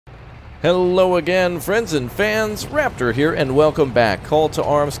Hello again, friends and fans. Raptor here, and welcome back. Call to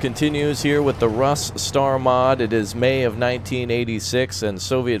Arms continues here with the Rus Star mod. It is May of 1986, and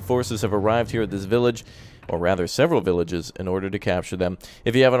Soviet forces have arrived here at this village, or rather several villages, in order to capture them.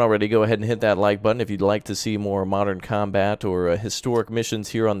 If you haven't already, go ahead and hit that like button if you'd like to see more modern combat or historic missions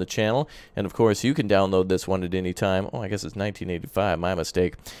here on the channel. And of course, you can download this one at any time. Oh, I guess it's 1985, my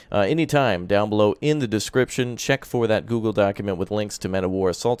mistake. Anytime, down below in the description, check for that Google document with links to Men of War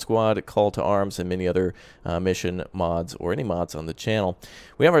Assault Squad, Call to Arms, and many other mission mods, or any mods on the channel.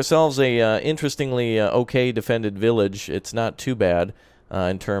 We have ourselves a interestingly okay defended village. It's not too bad.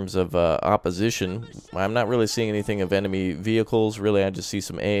 In terms of opposition, I'm not really seeing anything of enemy vehicles. Really, I just see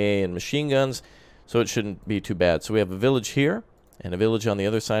some AA and machine guns, so it shouldn't be too bad. So we have a village here, and a village on the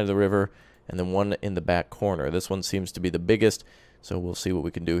other side of the river, and then one in the back corner. This one seems to be the biggest, so we'll see what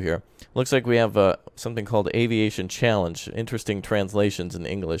we can do here. Looks like we have something called Aviation Challenge. Interesting translations in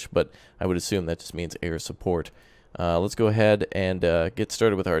English, but I would assume that just means air support. Let's go ahead and get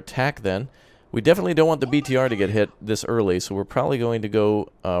started with our attack then. We definitely don't want the BTR to get hit this early, so we're probably going to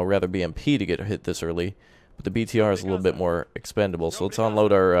go, rather BMP to get hit this early. But the BTR is a little bit more expendable, so let's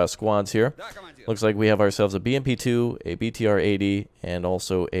unload our squads here. Looks like we have ourselves a BMP-2, a BTR-80, and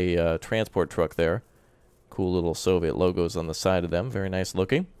also a transport truck there. Cool little Soviet logos on the side of them, very nice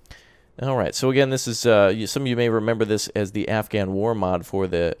looking. Alright, so again, this is, some of you may remember this as the Afghan War mod for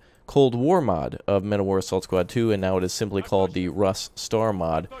the Cold War mod of Men of War Assault Squad 2, and now it is simply called the Rus Star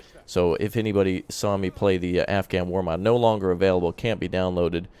mod. So if anybody saw me play the Afghan War mod, no longer available, can't be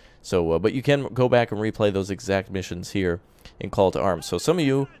downloaded. So, but you can go back and replay those exact missions here in Call to Arms. So some of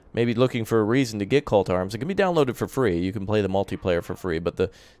you may be looking for a reason to get Call to Arms. It can be downloaded for free. You can play the multiplayer for free, but the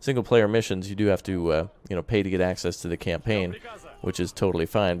single-player missions you do have to, you know, pay to get access to the campaign, which is totally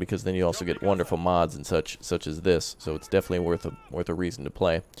fine because then you also get wonderful mods and such as this. So it's definitely worth a reason to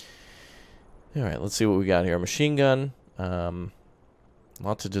play. All right, let's see what we got here. Machine gun.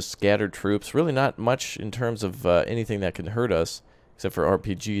 Lots of just scattered troops. Really not much in terms of anything that can hurt us, except for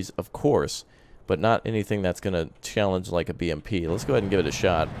RPGs, of course, but not anything that's going to challenge like a BMP. Let's go ahead and give it a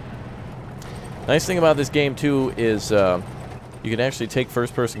shot. Nice thing about this game, too, is you can actually take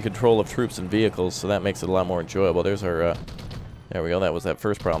first-person control of troops and vehicles, so that makes it a lot more enjoyable. There's our... there we go. That was that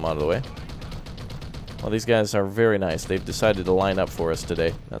first problem out of the way. Well, these guys are very nice. They've decided to line up for us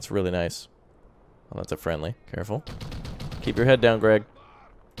today. That's really nice. Well, that's a friendly. Careful. Keep your head down, Greg.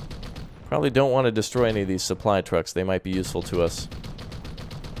 Probably don't want to destroy any of these supply trucks. They might be useful to us.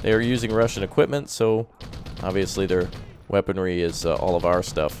 They are using Russian equipment, so obviously their weaponry is all of our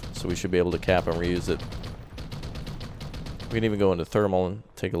stuff, so we should be able to cap and reuse it. We can even go into thermal and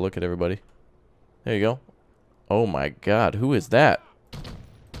take a look at everybody. There you go. Oh my god, who is that?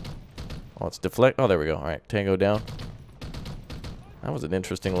 Oh, it's deflect. Oh, there we go. Alright, Tango down. That was an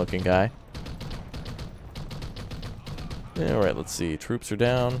interesting looking guy. Alright, let's see. Troops are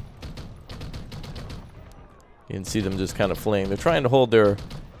down. You can see them just kind of fleeing. They're trying to hold their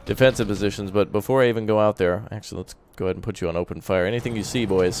defensive positions, but before I even go out there, actually, let's go ahead and put you on open fire. Anything you see,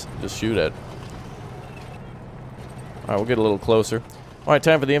 boys, just shoot at. Alright, we'll get a little closer. Alright,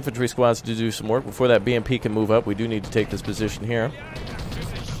 time for the infantry squads to do some work. Before that BMP can move up, we do need to take this position here.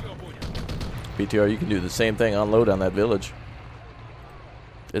 BTR, you can do the same thing, unload on that village.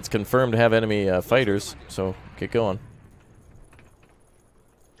 It's confirmed to have enemy fighters, so get going.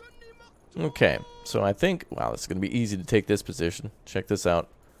 Okay, so I think, wow, it's going to be easy to take this position. Check this out.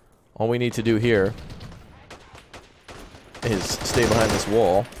 All we need to do here is stay behind this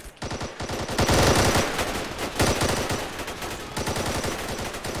wall.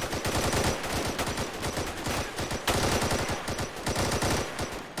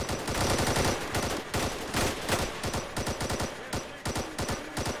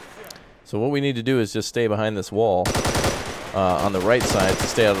 So what we need to do is just stay behind this wall. On the right side to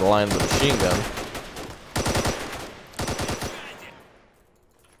stay out of the line of the machine gun.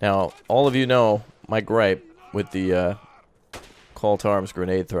 Now, all of you know my gripe with the Call to Arms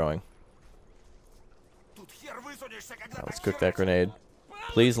grenade throwing. Now, let's cook that grenade.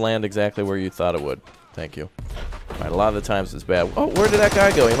 Please land exactly where you thought it would. Thank you. Alright, a lot of the times it's bad. Oh, where did that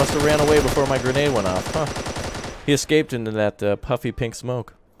guy go? He must have ran away before my grenade went off. Huh. He escaped into that puffy pink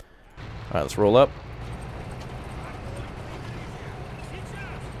smoke. Alright, let's roll up.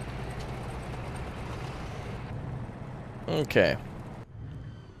 Okay.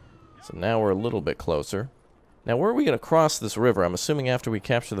 So now we're a little bit closer. Now, where are we going to cross this river? I'm assuming after we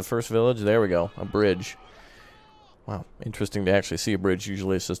capture the first village. There we go. A bridge. Wow. Interesting to actually see a bridge.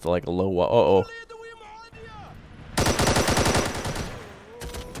 Usually it's just like a low wall. Uh-oh.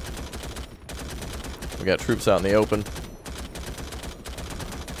 We got troops out in the open.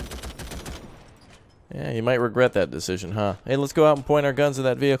 Yeah, you might regret that decision, huh? Hey, let's go out and point our guns at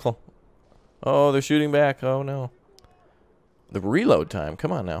that vehicle. Oh, they're shooting back. Oh, no. The reload time.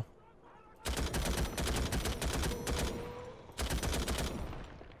 Come on now.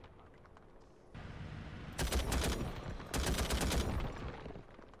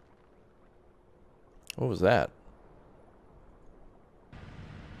 What was that?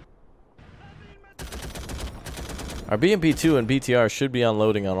 Our BMP2 and BTR should be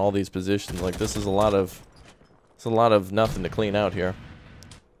unloading on all these positions. Like, this is a lot of nothing to clean out here.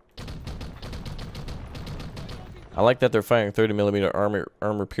 I like that they're firing 30mm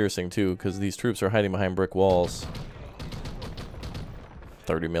armor piercing too, because these troops are hiding behind brick walls.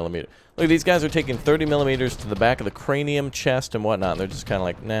 30mm. Look, these guys are taking 30mm to the back of the cranium, chest, and whatnot. And they're just kind of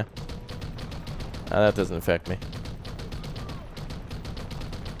like, nah. That doesn't affect me.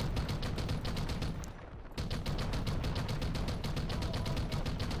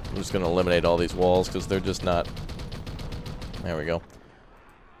 I'm just going to eliminate all these walls because they're just not... There we go.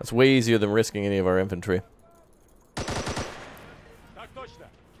 That's way easier than risking any of our infantry.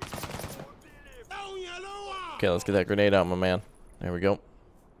 Okay, let's get that grenade out, my man. There we go.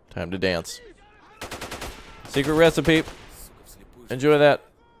 Time to dance. Secret recipe. Enjoy that.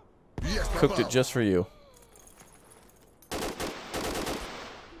 Cooked it just for you.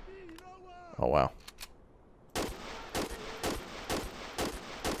 Oh, wow.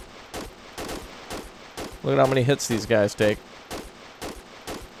 Look at how many hits these guys take.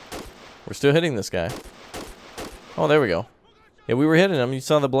 We're still hitting this guy. Oh, there we go. Yeah, we were hitting him. You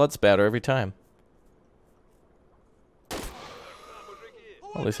saw the blood spatter every time.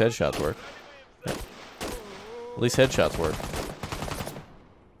 Well, at least headshots work. Yeah. At least headshots work.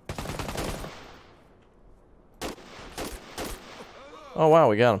 Oh, wow,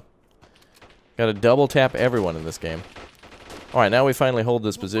 we got him. Got to double tap everyone in this game. Alright, now we finally hold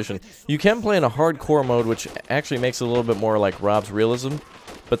this position. You can play in a hardcore mode, which actually makes it a little bit more like Rob's realism.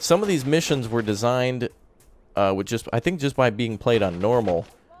 But some of these missions were designed with just, I think, just by being played on normal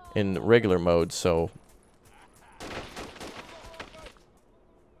in regular mode, so...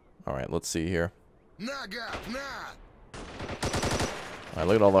 Alright, let's see here. Alright,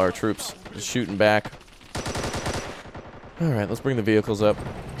 look at all our troops just shooting back. Alright, let's bring the vehicles up.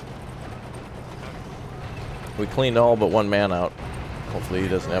 We cleaned all but one man out. Hopefully he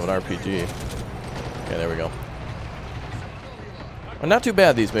doesn't have an RPG. Okay, there we go. Well, not too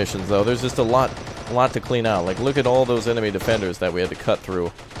bad, these missions, though. There's just a lot to clean out. Like, look at all those enemy defenders that we had to cut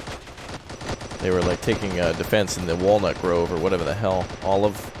through. They were, like, taking defense in the Walnut Grove or whatever the hell.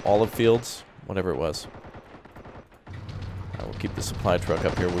 Olive fields? Whatever it was. We'll keep the supply truck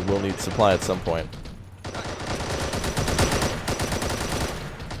up here. We will need supply at some point.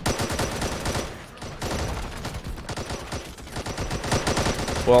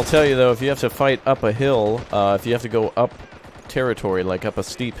 Well, I'll tell you, though, if you have to fight up a hill, if you have to go up territory, like up a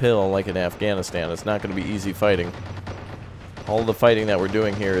steep hill, like in Afghanistan, it's not going to be easy fighting. All the fighting that we're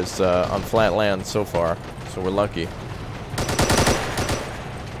doing here is on flat land so far, so we're lucky.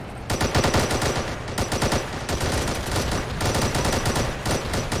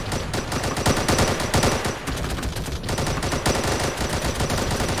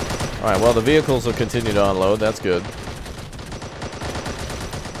 Alright, well, the vehicles will continue to unload. That's good.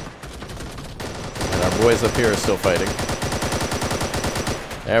 And our boys up here are still fighting.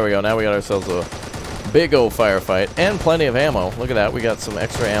 There we go. Now we got ourselves a big old firefight and plenty of ammo. Look at that. We got some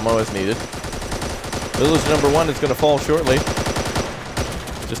extra ammo as needed. Village number 1 is going to fall shortly.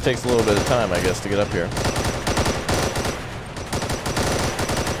 Just takes a little bit of time, I guess, to get up here.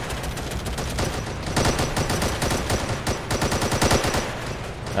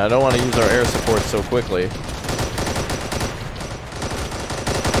 I don't want to use our air support so quickly.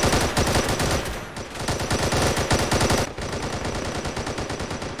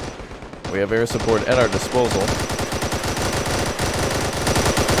 We have air support at our disposal.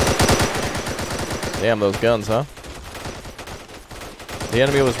 Damn, those guns, huh? The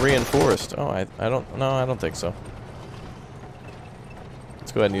enemy was reinforced. Oh, I don't think so.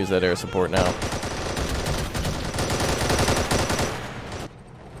 Let's go ahead and use that air support now.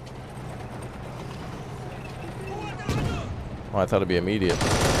 Oh, I thought it'd be immediate.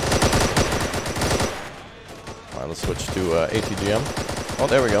 Alright, let's switch to ATGM. Oh,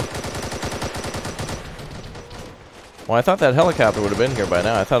 there we go. Well, I thought that helicopter would have been here by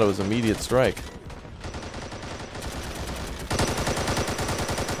now. I thought it was immediate strike.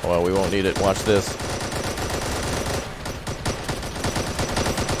 Oh, well, we won't need it. Watch this.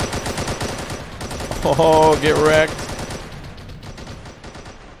 Oh, get wrecked.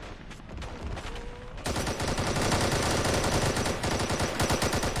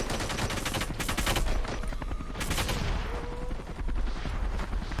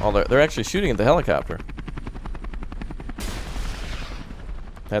 Oh, they're actually shooting at the helicopter.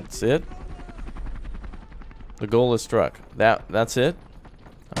 That's it? The goal is struck. That's it?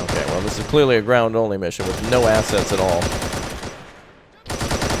 Okay, well, this is clearly a ground-only mission with no assets at all.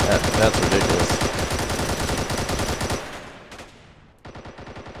 That's ridiculous.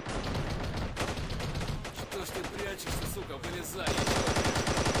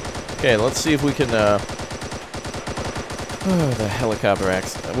 Okay, let's see if we can, oh, the helicopter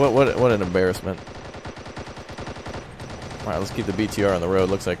accident. What an embarrassment. Alright, let's keep the BTR on the road.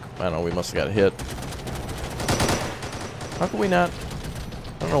 Looks like, I don't know, we must have got hit. How can we not...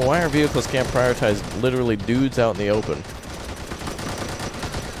 I don't know why our vehicles can't prioritize literally dudes out in the open.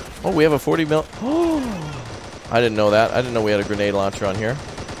 Oh, we have a 40 mil... Oh! I didn't know that. I didn't know we had a grenade launcher on here.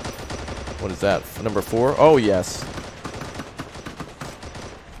 What is that? Number 4? Oh, yes.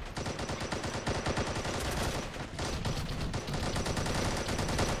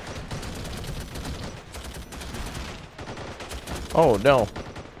 Oh, no.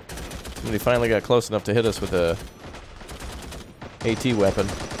 Somebody finally got close enough to hit us with a AT weapon.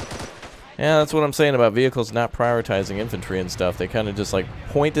 Yeah, that's what I'm saying about vehicles not prioritizing infantry and stuff. They kind of just like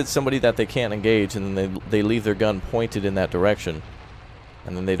point at somebody that they can't engage, and then they leave their gun pointed in that direction.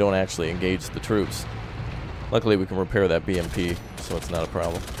 And then they don't actually engage the troops. Luckily, we can repair that BMP, so it's not a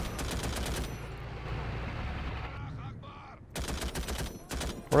problem.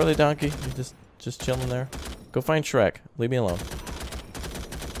 Really, Donkey? You just chilling there? Go find Shrek. Leave me alone.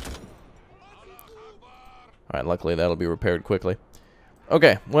 Alright, luckily that'll be repaired quickly.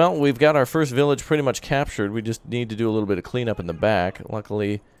 Okay, well, we've got our first village pretty much captured. We just need to do a little bit of cleanup in the back.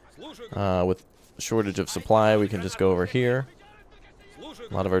 Luckily, with shortage of supply, we can just go over here.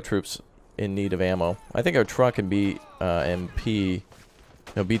 A lot of our troops in need of ammo. I think our truck and BTR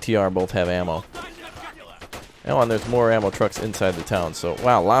both have ammo. Oh, and there's more ammo trucks inside the town. So,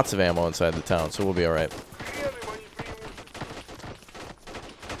 wow, lots of ammo inside the town, so we'll be alright.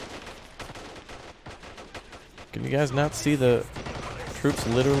 Can you guys not see the troops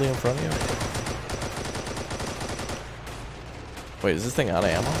literally in front of you? Wait, is this thing out of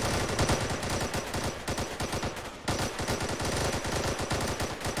ammo?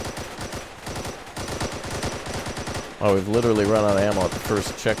 Oh, we've literally run out of ammo at the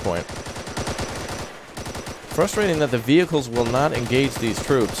first checkpoint. Frustrating that the vehicles will not engage these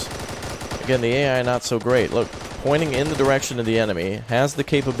troops. Again, the AI not so great. Look, pointing in the direction of the enemy, has the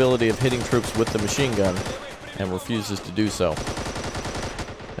capability of hitting troops with the machine gun, and refuses to do so.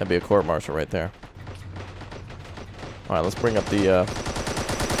 That'd be a court-martial right there. Alright, let's bring up the,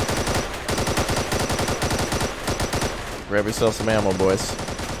 grab yourself some ammo, boys.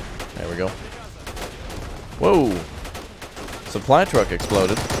 There we go. Whoa! Supply truck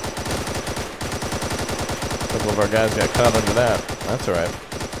exploded. A couple of our guys got caught under that. That's alright.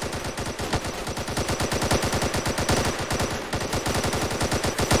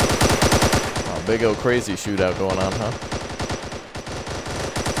 Oh, big old crazy shootout going on, huh?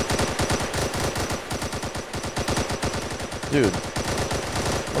 Dude.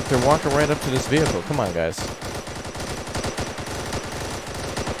 Look, they're walking right up to this vehicle. Come on, guys.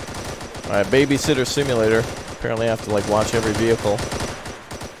 Alright, babysitter simulator. Apparently I have to, like, watch every vehicle.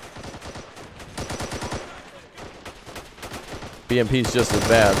 BMP's just as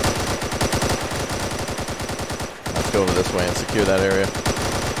bad. Let's go over this way and secure that area.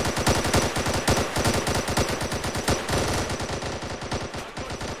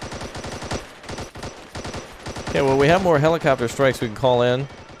 Okay, well, we have more helicopter strikes we can call in.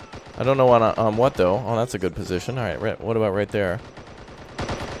 I don't know on what, though. Oh, that's a good position. All right, what about right there?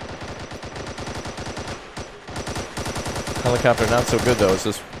 Helicopter not so good, though. It's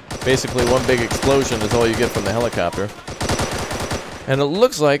just basically one big explosion is all you get from the helicopter. And it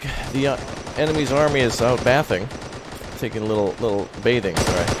looks like the enemy's army is out bathing. Taking a little bathing,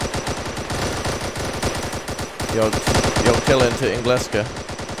 sorry. Yo kill into Ingleska.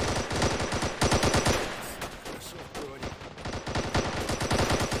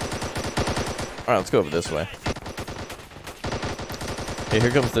 Alright, let's go over this way. Okay,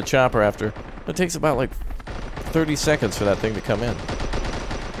 here comes the chopper after. It takes about like 30 seconds for that thing to come in.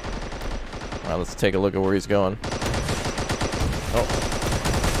 Alright, let's take a look at where he's going.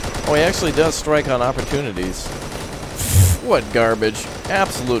 Oh, he actually does strike on opportunities. What garbage.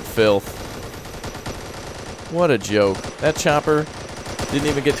 Absolute filth. What a joke. That chopper didn't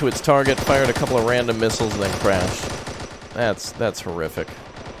even get to its target, fired a couple of random missiles, and then crashed. That's horrific.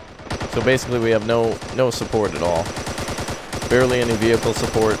 So basically we have no support at all. Barely any vehicle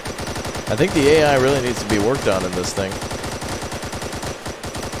support. I think the AI really needs to be worked on in this thing.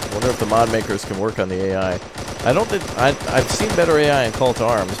 I wonder if the mod makers can work on the AI. I don't think... I've seen better AI in Call to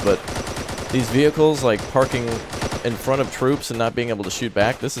Arms, but these vehicles, like, parking in front of troops and not being able to shoot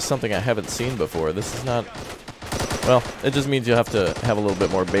back, this is something I haven't seen before. This is not... Well, it just means you have to have a little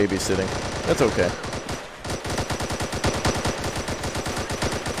bit more babysitting. That's okay.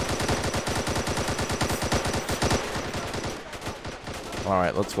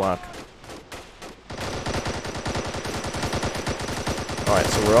 Alright, let's walk. Alright,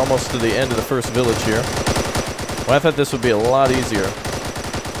 so we're almost to the end of the first village here. Well, I thought this would be a lot easier.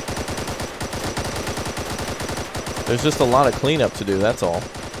 There's just a lot of cleanup to do, that's all.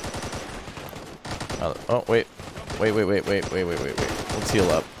 Oh, wait. Wait. Let's heal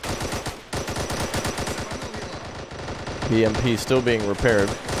up. BMP still being repaired.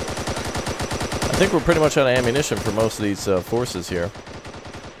 I think we're pretty much out of ammunition for most of these forces here.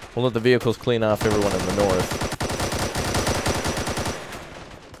 We'll let the vehicles clean off everyone in the north.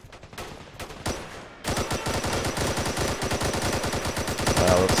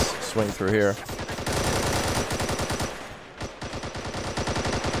 Let's swing through here.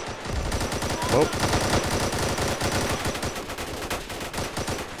 Oh.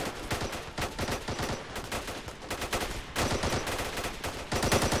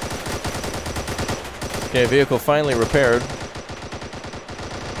 Okay, vehicle finally repaired. I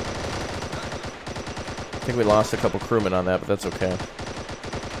think we lost a couple crewmen on that, but that's okay.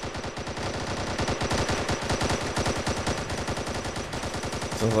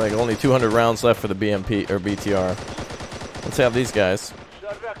 Sounds like only 200 rounds left for the BMP or BTR. Let's have these guys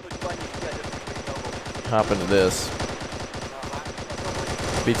hop into this.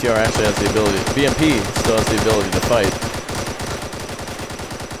 BTR actually has the ability. BMP still has the ability to fight.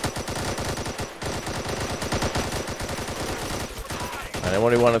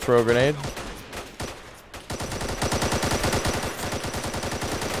 Anyone want to throw a grenade?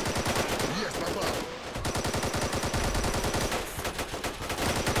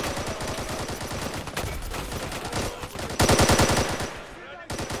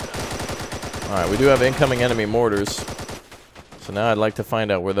 Alright, we do have incoming enemy mortars. So now I'd like to find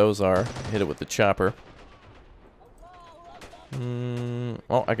out where those are. Hit it with the chopper.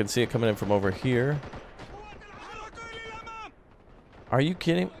 Oh, I can see it coming in from over here. Are you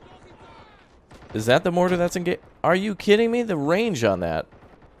kidding? Is that the mortar that's engaged? Are you kidding me? The range on that.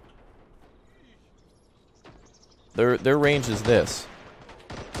 Their range is this.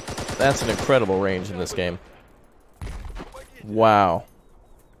 That's an incredible range in this game. Wow.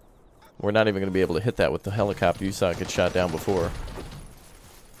 We're not even going to be able to hit that with the helicopter. You saw it get shot down before.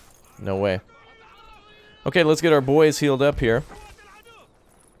 No way. Okay, let's get our boys healed up here.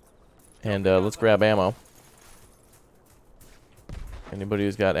 And let's grab ammo. Anybody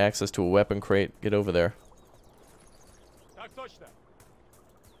who's got access to a weapon crate, get over there. I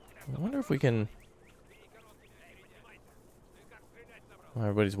wonder if we can... Well,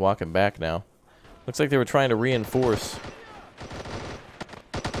 everybody's walking back now. Looks like they were trying to reinforce.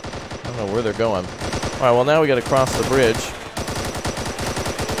 I don't know where they're going. Alright, well now we gotta cross the bridge.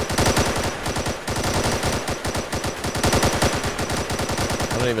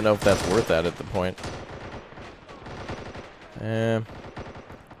 I don't even know if that's worth that at the point.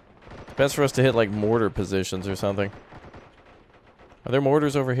 Best for us to hit like mortar positions or something. Are there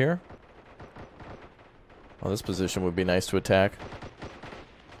mortars over here? Well, this position would be nice to attack.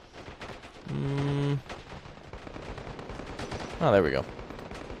 Oh, there we go.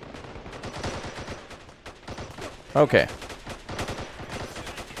 Okay.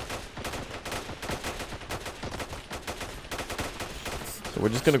 So we're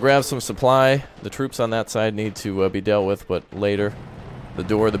just going to grab some supply. The troops on that side need to be dealt with, but later. The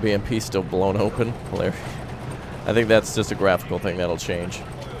door of the BMP is still blown open. Hilarious. I think that's just a graphical thing that'll change.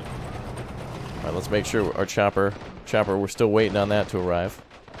 Alright, let's make sure our chopper, we're still waiting on that to arrive.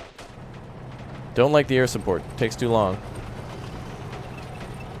 Don't like the air support. It takes too long.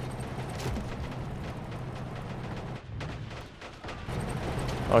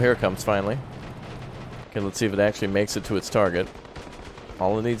 Oh, here it comes finally. Okay, let's see if it actually makes it to its target.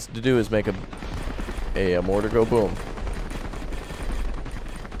 All it needs to do is make a mortar go boom.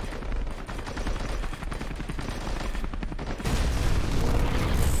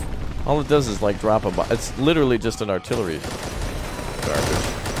 All it does is like drop a bomb. It's literally just an artillery garbage.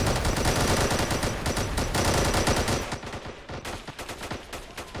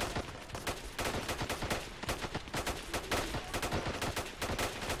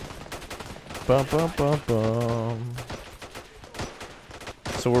 Bum, bum, bum, bum.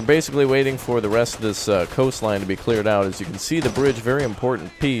 So we're basically waiting for the rest of this coastline to be cleared out. As you can see, the bridge, very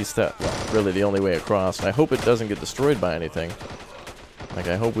important piece that, well, really the only way across. And I hope it doesn't get destroyed by anything. Like,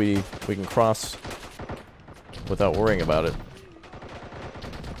 I hope we can cross without worrying about it.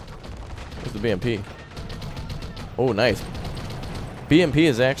 Where's the BMP? Oh, nice. BMP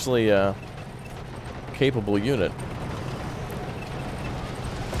is actually a capable unit.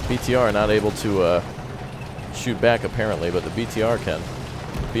 BTR not able to shoot back apparently, but the BTR can.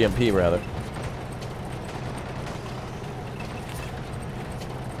 BMP rather.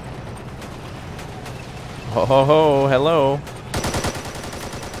 Ho ho ho, hello.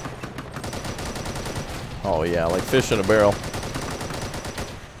 Oh yeah, like fish in a barrel.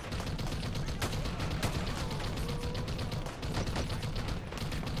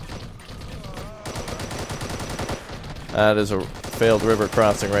 That is a failed river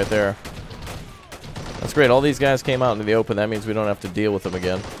crossing right there. That's great. All these guys came out into the open. That means we don't have to deal with them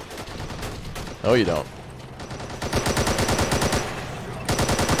again. No, you don't.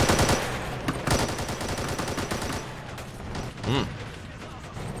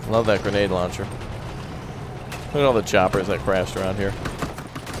 Love that grenade launcher. Look at all the choppers that crashed around here.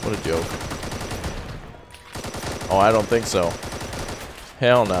 What a joke. Oh, I don't think so.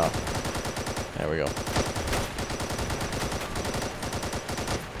 Hell no. There we go.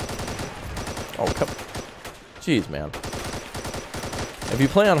 Oh, come. Jeez, man. If you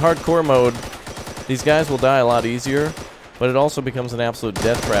play on hardcore mode, these guys will die a lot easier, but it also becomes an absolute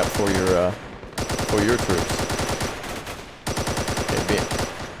death trap for your troops. Okay,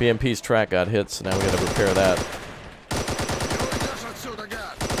 BMP's track got hit, so now we gotta repair that.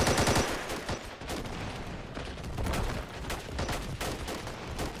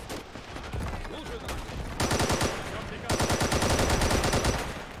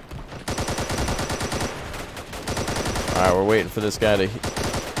 Alright, we're waiting for this guy to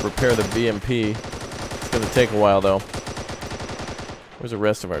repair the BMP. It's going to take a while, though. Where's the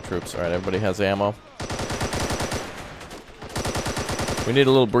rest of our troops? Alright, everybody has ammo. We need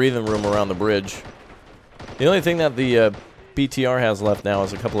a little breathing room around the bridge. The only thing that the BTR has left now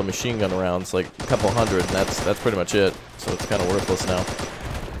is a couple of machine gun rounds, like a couple hundred, and that's pretty much it. So it's kind of worthless now.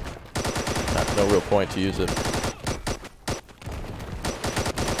 No real point to use it.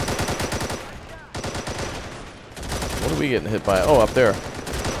 What are we getting hit by? Oh, up there.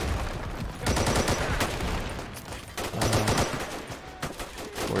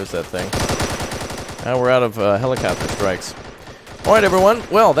 Where's that thing? Now we're out of helicopter strikes. All right, everyone.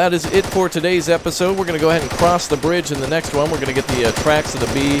 Well, that is it for today's episode. We're going to go ahead and cross the bridge in the next one. We're going to get the tracks of the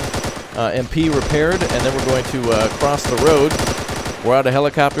BMP repaired, and then we're going to cross the road. We're out of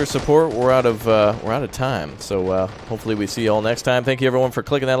helicopter support. We're out of time. So hopefully we see you all next time. Thank you, everyone, for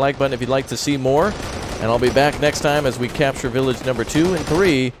clicking that like button if you'd like to see more. And I'll be back next time as we capture village number 2 and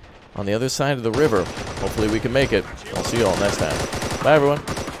 3 on the other side of the river. Hopefully we can make it. I'll see you all next time. Bye, everyone.